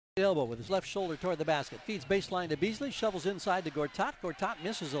elbow with his left shoulder toward the basket. Feeds baseline to Beasley. Shovels inside to Gortat. Gortat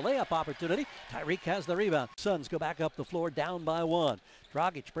misses a layup opportunity. Tyreek has the rebound. Suns go back up the floor, down by 1.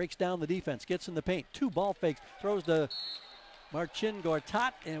 Dragic breaks down the defense, gets in the paint. 2 ball fakes, throws to Marcin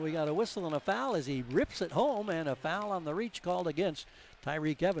Gortat, and we got a whistle and a foul as he rips it home, and a foul on the reach called against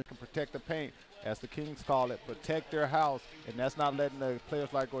Tyreek Evans. Can protect the paint, as the Kings call it, protect their house, and that's not letting the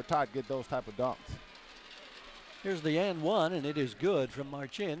players like Gortat get those type of dunks. Here's the and one, and it is good from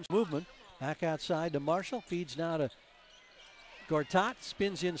Marcin. Movement back outside to Marshall, feeds now to Gortat,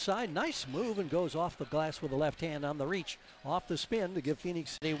 spins inside, nice move, and goes off the glass with the left hand on the reach. Off the spin to give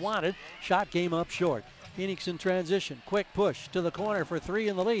Phoenix they wanted. Shot came up short. Phoenix in transition, quick push to the corner for 3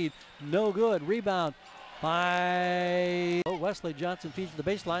 in the lead. No good, rebound by Wesley Johnson, feeds to the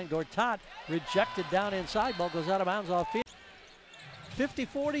baseline. Gortat rejected down inside, ball goes out of bounds off field.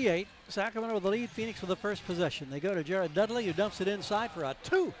 50-48, Sacramento with the lead, Phoenix with the first possession. They go to Jared Dudley, who dumps it inside for a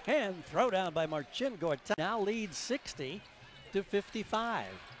 2-hand throwdown by Marcin Gortat. Now leads 60-55.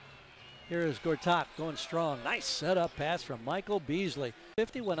 Here is Gortat going strong. Nice setup pass from Michael Beasley.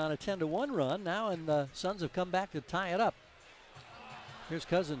 50 went on a 10-1 run now, and the Suns have come back to tie it up. Here's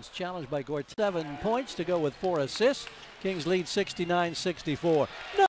Cousins challenged by Gortat. 7 points to go with 4 assists. Kings lead 69-64.